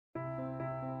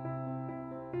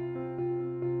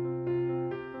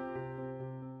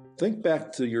Think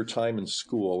back to your time in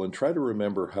school and try to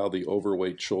remember how the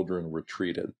overweight children were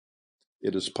treated.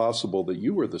 It is possible that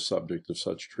you were the subject of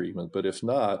such treatment, but if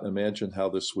not, imagine how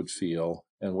this would feel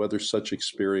and whether such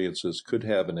experiences could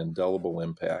have an indelible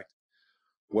impact.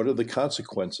 What are the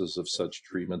consequences of such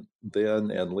treatment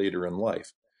then and later in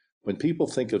life? When people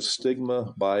think of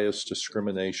stigma, bias,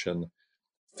 discrimination,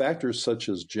 factors such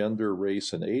as gender,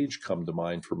 race, and age come to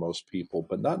mind for most people,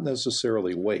 but not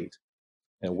necessarily weight.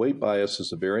 And weight bias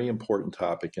is a very important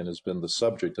topic and has been the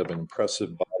subject of an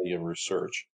impressive body of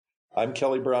research. I'm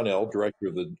Kelly Brownell, Director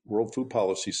of the World Food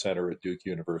Policy Center at Duke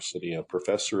University and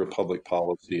Professor of Public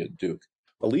Policy at Duke.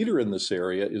 A leader in this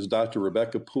area is Dr.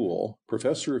 Rebecca Puhl,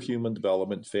 Professor of Human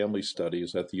Development and Family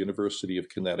Studies at the University of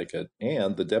Connecticut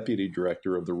and the Deputy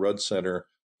Director of the Rudd Center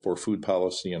for Food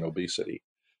Policy and Obesity.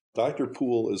 Dr.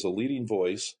 Puhl is a leading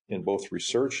voice in both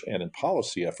research and in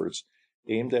policy efforts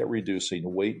aimed at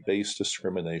reducing weight-based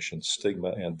discrimination, stigma,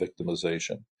 and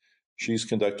victimization. She's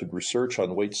conducted research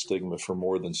on weight stigma for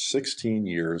more than 16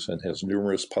 years and has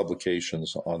numerous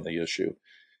publications on the issue.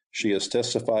 She has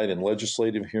testified in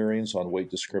legislative hearings on weight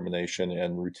discrimination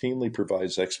and routinely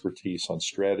provides expertise on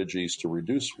strategies to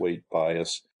reduce weight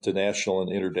bias to national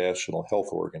and international health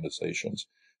organizations.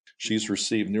 She's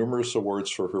received numerous awards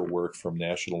for her work from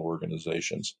national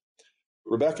organizations.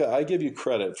 Rebecca, I give you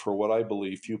credit for what I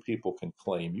believe few people can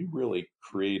claim. You really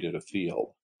created a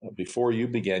field. Before you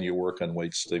began your work on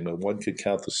weight stigma, one could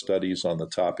count the studies on the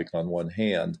topic on one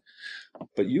hand,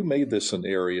 but you made this an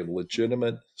area of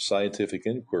legitimate scientific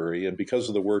inquiry, and because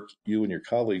of the work you and your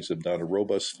colleagues have done, a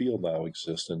robust field now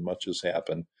exists and much has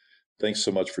happened. Thanks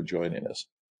so much for joining us.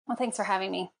 Well, thanks for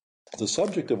having me. The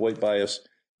subject of weight bias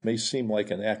may seem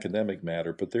like an academic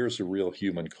matter, but there's a real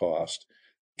human cost.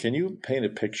 Can you paint a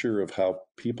picture of how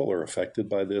people are affected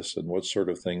by this and what sort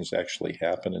of things actually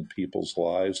happen in people's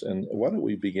lives? And why don't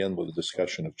we begin with a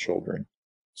discussion of children?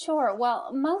 Sure. Well,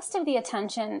 most of the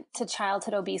attention to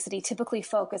childhood obesity typically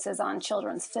focuses on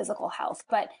children's physical health,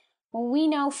 but we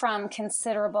know from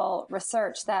considerable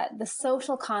research that the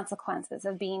social consequences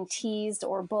of being teased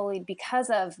or bullied because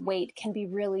of weight can be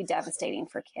really devastating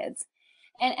for kids.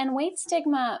 And weight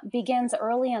stigma begins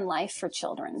early in life for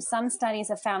children. Some studies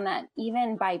have found that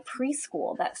even by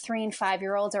preschool, that 3 and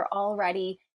 5-year-olds are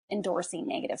already endorsing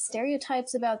negative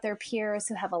stereotypes about their peers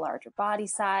who have a larger body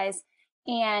size.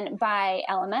 And by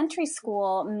elementary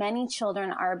school, many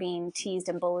children are being teased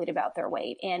and bullied about their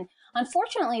weight. And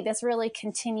unfortunately, this really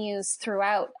continues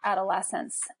throughout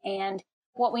adolescence. And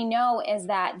what we know is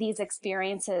that these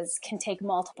experiences can take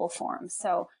multiple forms.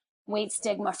 So weight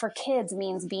stigma for kids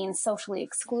means being socially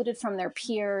excluded from their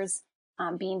peers,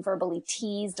 being verbally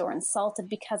teased or insulted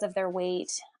because of their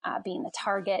weight, being the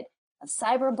target of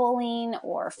cyberbullying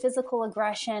or physical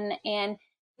aggression. And,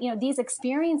 these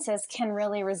experiences can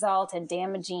really result in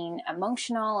damaging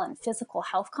emotional and physical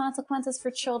health consequences for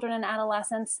children and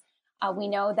adolescents. We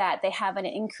know that they have an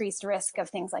increased risk of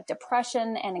things like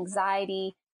depression and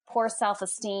anxiety, poor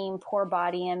self-esteem, poor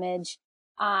body image.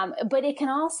 But it can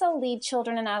also lead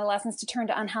children and adolescents to turn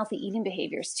to unhealthy eating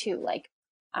behaviors too, like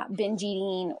binge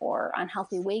eating or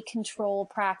unhealthy weight control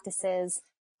practices,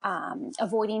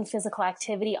 avoiding physical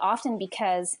activity, often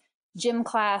because gym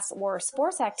class or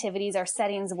sports activities are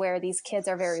settings where these kids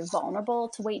are very vulnerable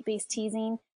to weight-based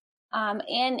teasing.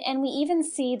 And we even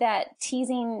see that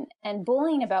teasing and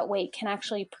bullying about weight can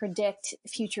actually predict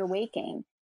future weight gain.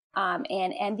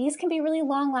 And these can be really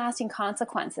long-lasting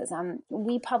consequences.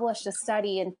 We published a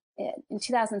study in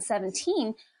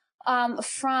 2017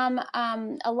 from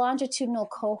a longitudinal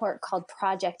cohort called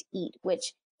Project EAT,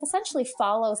 which essentially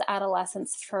follows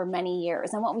adolescents for many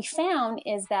years. And what we found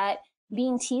is that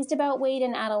being teased about weight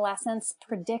in adolescence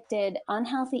predicted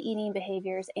unhealthy eating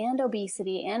behaviors and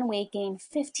obesity and weight gain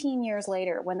 15 years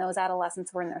later when those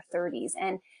adolescents were in their 30s.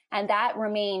 And that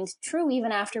remained true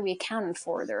even after we accounted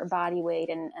for their body weight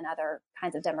and other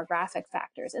kinds of demographic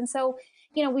factors. And so,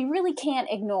 we really can't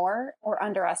ignore or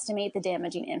underestimate the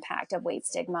damaging impact of weight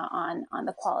stigma on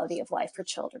the quality of life for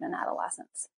children and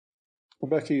adolescents.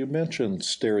 Rebecca, you mentioned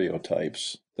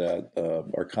stereotypes that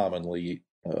are commonly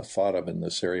thought of in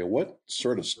this area. What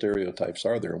sort of stereotypes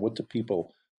are there? What do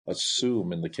people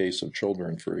assume in the case of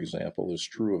children, for example, is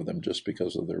true of them just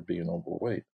because of their being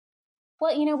overweight?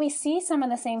 Well, we see some of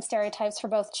the same stereotypes for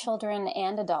both children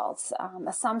and adults.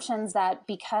 Assumptions that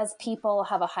because people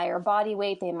have a higher body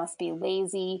weight, they must be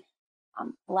lazy,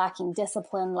 lacking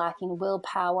discipline, lacking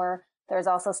willpower. There's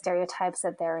also stereotypes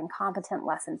that they're incompetent,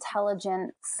 less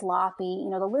intelligent, sloppy.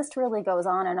 The list really goes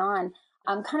on and on.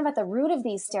 Kind of at the root of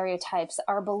these stereotypes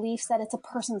are beliefs that it's a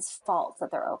person's fault that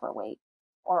they're overweight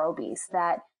or obese,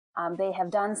 that they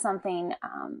have done something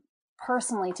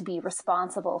personally to be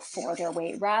responsible for their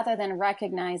weight rather than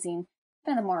recognizing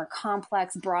kind of the more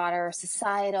complex, broader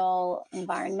societal,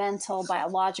 environmental,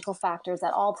 biological factors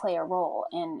that all play a role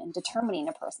in determining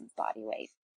a person's body weight.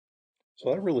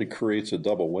 So that really creates a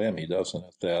double whammy, doesn't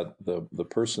it? That the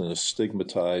person is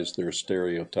stigmatized, there are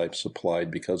stereotypes applied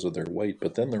because of their weight,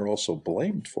 but then they're also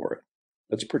blamed for it.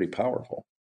 That's pretty powerful.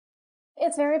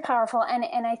 It's very powerful.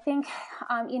 And I think,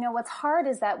 what's hard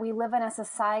is that we live in a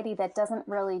society that doesn't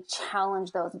really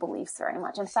challenge those beliefs very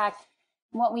much. In fact,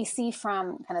 what we see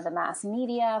from kind of the mass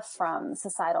media, from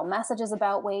societal messages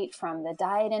about weight, from the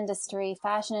diet industry,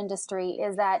 fashion industry,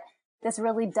 is that this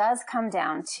really does come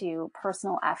down to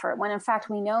personal effort, when in fact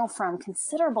we know from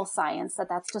considerable science that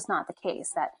that's just not the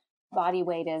case, that body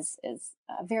weight is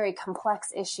a very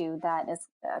complex issue that is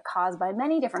caused by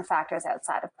many different factors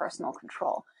outside of personal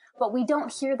control. But we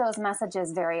don't hear those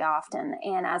messages very often.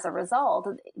 And as a result,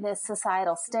 this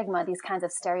societal stigma, these kinds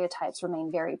of stereotypes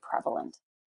remain very prevalent.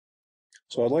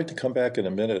 So I'd like to come back in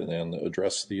a minute and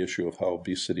address the issue of how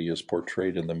obesity is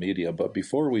portrayed in the media. But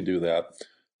before we do that,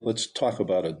 let's talk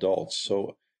about adults.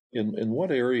 So in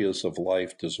what areas of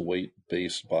life does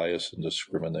weight-based bias and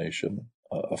discrimination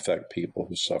affect people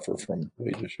who suffer from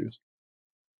weight issues?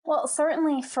 Well,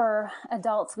 certainly for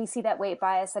adults, we see that weight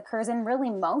bias occurs in really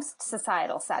most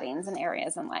societal settings and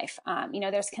areas in life.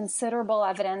 There's considerable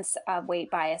evidence of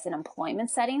weight bias in employment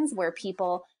settings where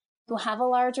people who have a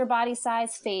larger body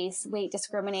size face weight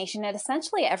discrimination at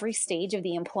essentially every stage of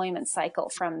the employment cycle,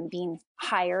 from being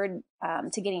hired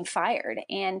to getting fired.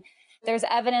 And there's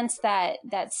evidence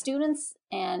that students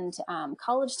and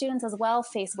college students as well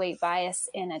face weight bias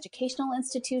in educational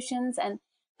institutions, and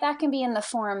that can be in the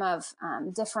form of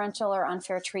differential or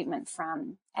unfair treatment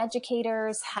from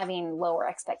educators, having lower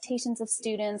expectations of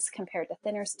students compared to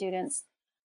thinner students.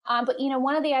 But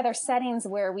one of the other settings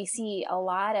where we see a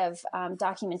lot of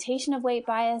documentation of weight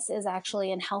bias is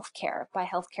actually in healthcare by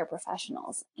healthcare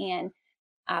professionals. And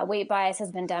weight bias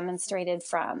has been demonstrated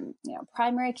from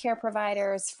primary care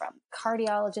providers, from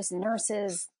cardiologists,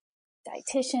 nurses,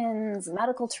 dietitians,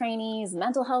 medical trainees,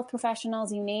 mental health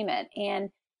professionals, you name it. And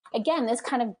again, this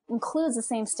kind of includes the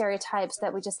same stereotypes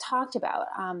that we just talked about.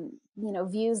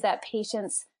 Views that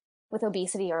patients with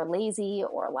obesity are lazy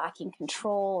or lacking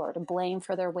control or to blame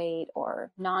for their weight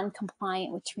or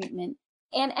non-compliant with treatment.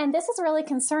 And this is really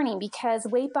concerning because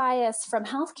weight bias from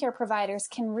healthcare providers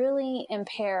can really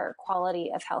impair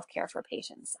quality of healthcare for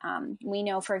patients. We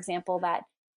know, for example, that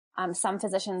some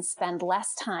physicians spend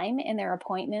less time in their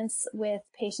appointments with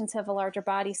patients who have a larger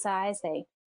body size.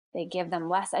 They give them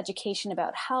less education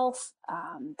about health.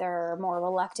 They're more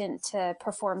reluctant to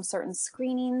perform certain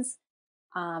screenings.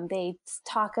 They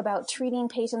talk about treating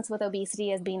patients with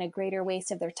obesity as being a greater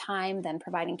waste of their time than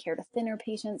providing care to thinner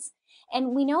patients.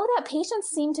 And we know that patients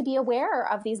seem to be aware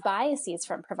of these biases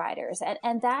from providers,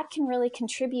 and that can really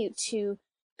contribute to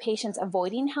patients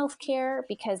avoiding healthcare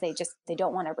because they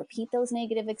don't want to repeat those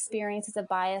negative experiences of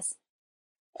bias.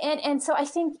 And so I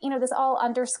think, this all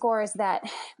underscores that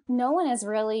no one is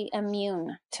really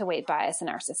immune to weight bias in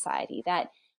our society, that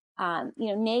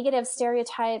negative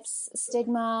stereotypes,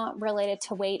 stigma related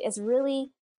to weight is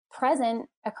really present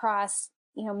across,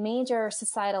 major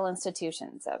societal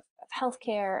institutions of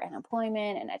healthcare and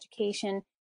employment and education,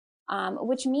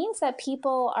 which means that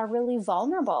people are really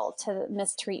vulnerable to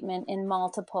mistreatment in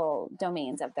multiple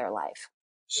domains of their life.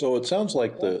 So it sounds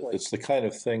like it's the kind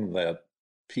of thing that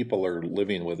people are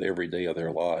living with every day of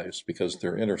their lives because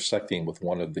they're intersecting with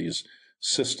one of these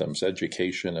systems,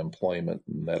 education, employment,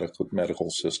 medical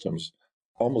systems,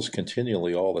 almost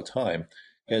continually all the time.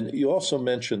 And you also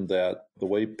mentioned that the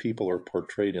way people are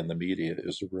portrayed in the media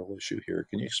is a real issue here.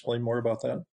 Can you explain more about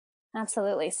that?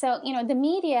 Absolutely. So, the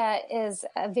media is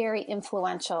a very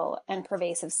influential and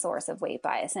pervasive source of weight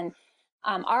bias. And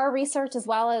our research, as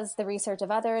well as the research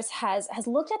of others, has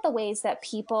looked at the ways that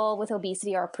people with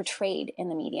obesity are portrayed in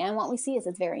the media. And what we see is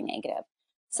it's very negative.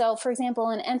 So, for example,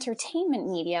 in entertainment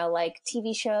media like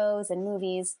TV shows and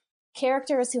movies,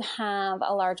 characters who have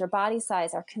a larger body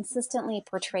size are consistently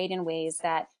portrayed in ways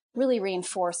that really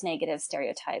reinforce negative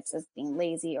stereotypes as being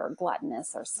lazy or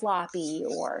gluttonous or sloppy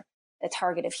or the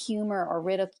target of humor or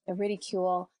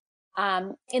ridicule.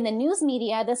 In the news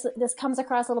media, this comes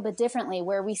across a little bit differently,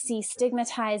 where we see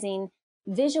stigmatizing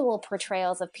visual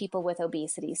portrayals of people with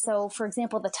obesity. So, for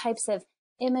example, the types of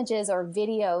images or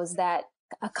videos that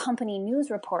accompany news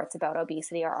reports about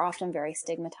obesity are often very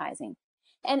stigmatizing.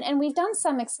 And we've done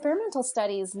some experimental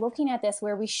studies looking at this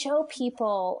where we show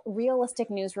people realistic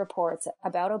news reports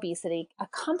about obesity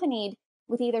accompanied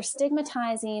with either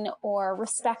stigmatizing or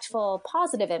respectful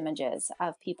positive images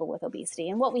of people with obesity.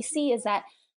 And what we see is that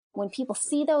when people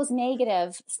see those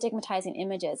negative stigmatizing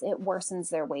images, it worsens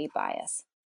their weight bias.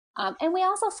 And we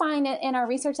also find in our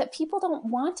research that people don't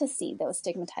want to see those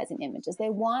stigmatizing images. They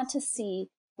want to see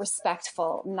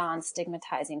respectful,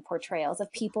 non-stigmatizing portrayals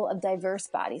of people of diverse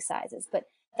body sizes. But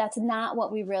that's not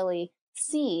what we really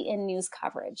see in news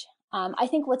coverage. I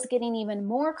think what's getting even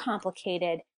more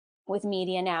complicated with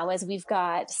media now is we've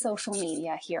got social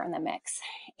media here in the mix.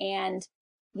 And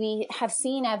we have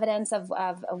seen evidence of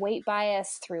a weight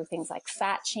bias through things like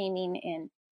fat shaming in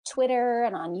Twitter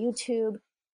and on YouTube.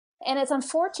 And it's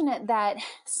unfortunate that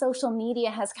social media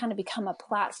has kind of become a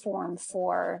platform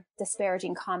for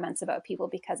disparaging comments about people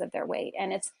because of their weight.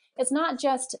 And it's not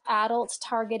just adult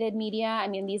targeted media. I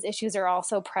mean, these issues are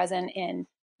also present in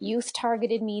youth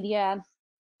targeted media,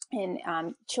 in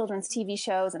children's TV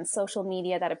shows and social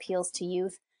media that appeals to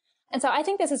youth. And so I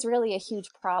think this is really a huge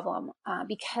problem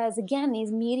because, again,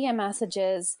 these media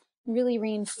messages really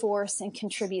reinforce and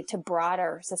contribute to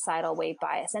broader societal weight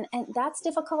bias. And that's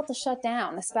difficult to shut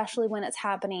down, especially when it's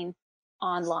happening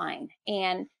online.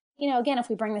 And, again, if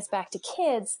we bring this back to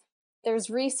kids, there's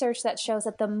research that shows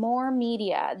that the more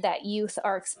media that youth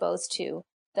are exposed to,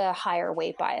 the higher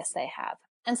weight bias they have.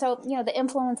 And so, the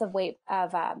influence of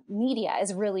media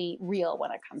is really real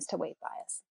when it comes to weight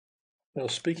bias.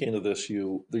 Speaking of this,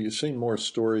 you're seeing more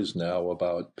stories now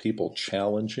about people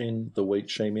challenging the weight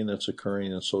shaming that's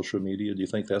occurring in social media. Do you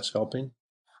think that's helping?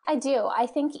 I do. I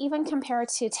think even compared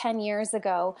to 10 years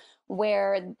ago,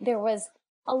 where there was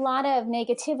a lot of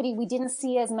negativity, we didn't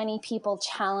see as many people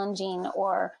challenging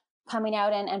or coming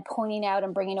out and pointing out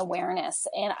and bringing awareness.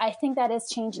 And I think that is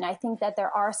changing. I think that there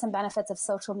are some benefits of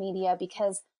social media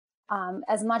because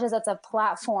as much as it's a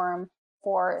platform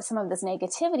for some of this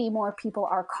negativity, more people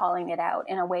are calling it out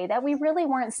in a way that we really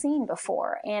weren't seeing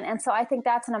before. And so I think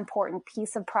that's an important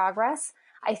piece of progress.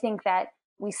 I think that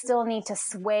we still need to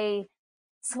sway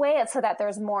it so that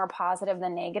there's more positive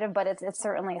than negative, but it's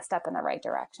certainly a step in the right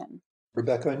direction.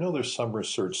 Rebecca, I know there's some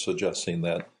research suggesting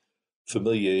that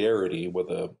familiarity with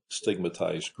a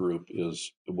stigmatized group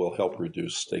will help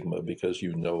reduce stigma because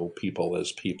you know people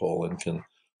as people and can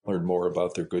learn more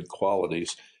about their good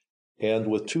qualities. And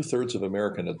with 2/3 of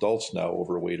American adults now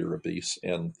overweight or obese,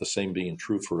 and the same being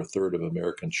true for 1/3 of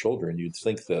American children, you'd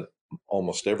think that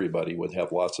almost everybody would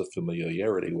have lots of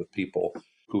familiarity with people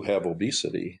who have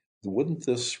obesity. Wouldn't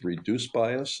this reduce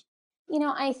bias?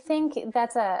 I think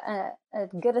that's a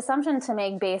good assumption to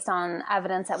make based on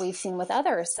evidence that we've seen with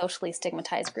other socially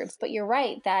stigmatized groups. But you're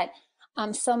right that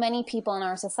so many people in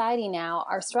our society now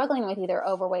are struggling with either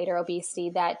overweight or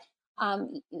obesity that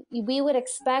we would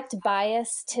expect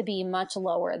bias to be much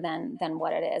lower than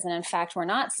what it is. And in fact, we're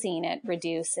not seeing it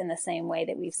reduce in the same way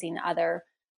that we've seen other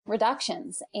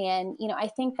reductions. And, I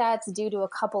think that's due to a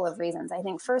couple of reasons. I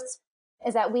think first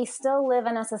is that we still live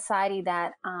in a society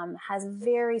that has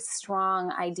very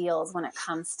strong ideals when it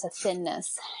comes to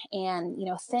thinness. And,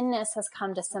 thinness has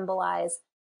come to symbolize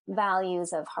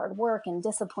values of hard work and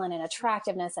discipline and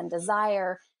attractiveness and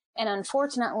desire. And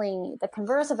unfortunately, the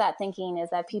converse of that thinking is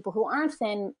that people who aren't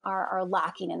thin are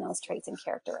lacking in those traits and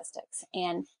characteristics.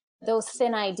 And those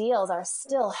thin ideals are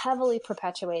still heavily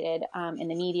perpetuated in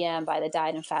the media and by the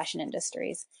diet and fashion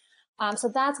industries. So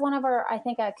that's one of I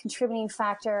think, a contributing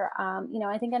factor.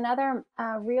 I think another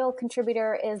real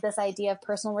contributor is this idea of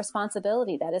personal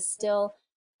responsibility that is still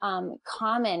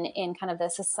common in kind of the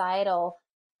societal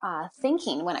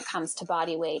thinking when it comes to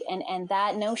body weight. And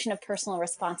that notion of personal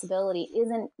responsibility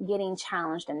isn't getting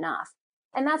challenged enough.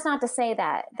 And that's not to say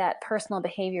that personal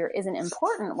behavior isn't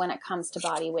important when it comes to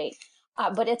body weight,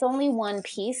 but it's only one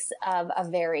piece of a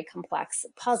very complex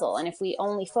puzzle. And if we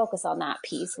only focus on that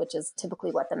piece, which is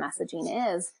typically what the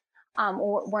messaging is,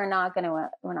 we're not going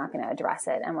to address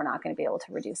it, and we're not going to be able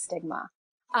to reduce stigma.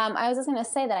 I was just going to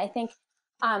say that I think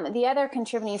the other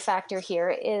contributing factor here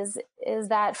is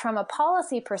that from a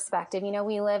policy perspective,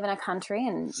 we live in a country,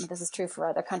 and this is true for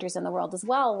other countries in the world as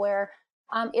well, where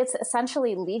it's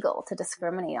essentially legal to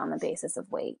discriminate on the basis of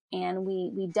weight. And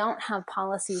we don't have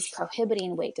policies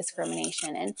prohibiting weight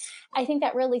discrimination. And I think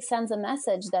that really sends a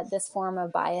message that this form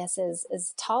of bias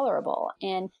is tolerable.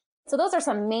 And so those are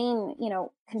some main,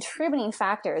 contributing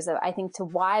factors, I think, to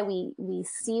why we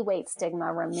see weight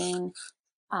stigma remain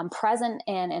present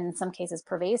and in some cases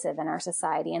pervasive in our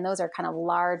society. And those are kind of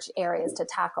large areas to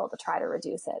tackle to try to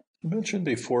reduce it. You mentioned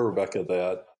before, Rebecca,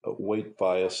 that weight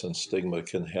bias and stigma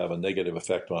can have a negative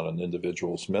effect on an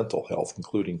individual's mental health,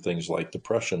 including things like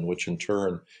depression, which in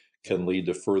turn can lead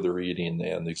to further eating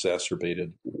and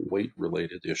exacerbated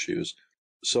weight-related issues.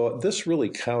 So this really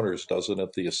counters, doesn't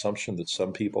it, the assumption that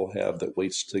some people have that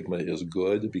weight stigma is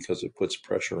good because it puts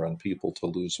pressure on people to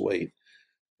lose weight.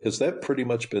 Has that pretty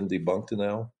much been debunked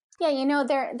now? Yeah,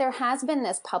 there has been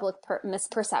this public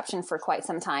misperception for quite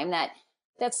some time that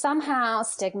somehow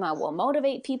stigma will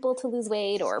motivate people to lose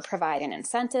weight or provide an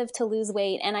incentive to lose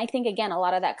weight. And I think, again, a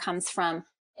lot of that comes from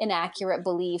inaccurate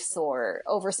beliefs or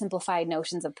oversimplified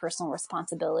notions of personal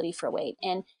responsibility for weight.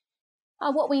 And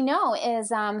what we know is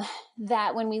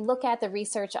that when we look at the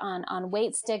research on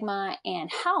weight stigma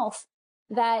and health,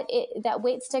 that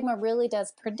weight stigma really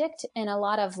does predict in a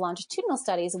lot of longitudinal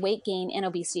studies weight gain and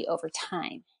obesity over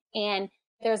time. And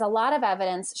there's a lot of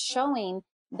evidence showing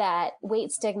that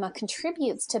weight stigma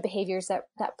contributes to behaviors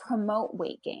that promote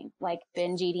weight gain, like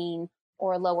binge eating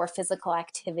or lower physical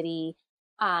activity.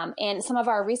 And some of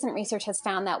our recent research has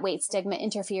found that weight stigma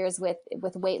interferes with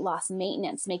weight loss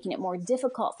maintenance, making it more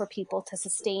difficult for people to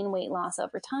sustain weight loss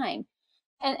over time.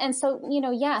 And so,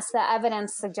 yes, the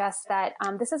evidence suggests that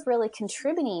this is really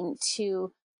contributing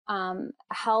to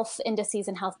health indices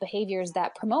and health behaviors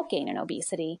that promote gain and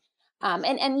obesity.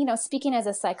 And speaking as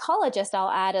a psychologist,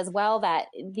 I'll add as well that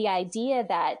the idea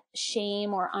that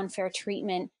shame or unfair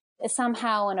treatment is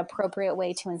somehow an appropriate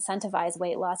way to incentivize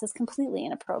weight loss is completely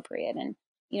inappropriate. And,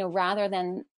 rather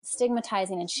than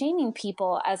stigmatizing and shaming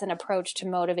people as an approach to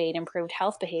motivate improved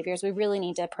health behaviors, we really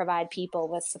need to provide people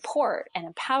with support and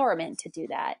empowerment to do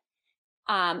that.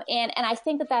 And I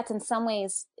think that that's in some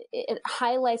ways, it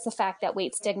highlights the fact that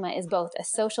weight stigma is both a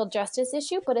social justice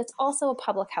issue, but it's also a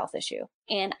public health issue.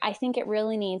 And I think it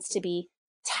really needs to be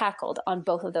tackled on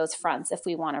both of those fronts if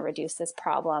we want to reduce this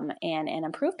problem and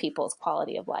improve people's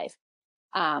quality of life.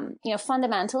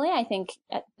 Fundamentally, I think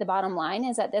the bottom line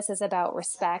is that this is about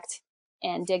respect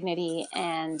and dignity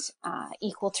and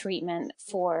equal treatment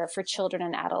for children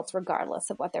and adults, regardless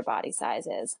of what their body size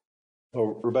is.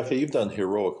 Well, Rebecca, you've done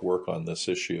heroic work on this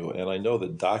issue, and I know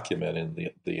that documenting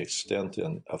the extent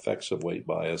and effects of weight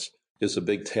bias is a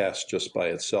big task just by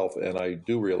itself, and I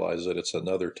do realize that it's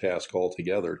another task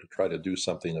altogether to try to do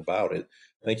something about it.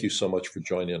 Thank you so much for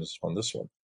joining us on this one.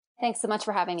 Thanks so much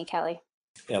for having me, Kelly.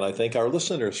 And I thank our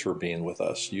listeners for being with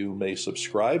us. You may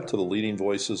subscribe to the Leading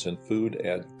Voices in Food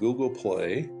at Google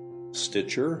Play,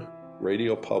 Stitcher,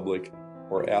 Radio Public,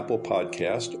 or Apple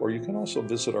Podcast, or you can also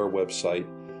visit our website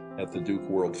at the Duke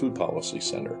World Food Policy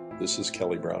Center. This is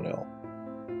Kelly Brownell.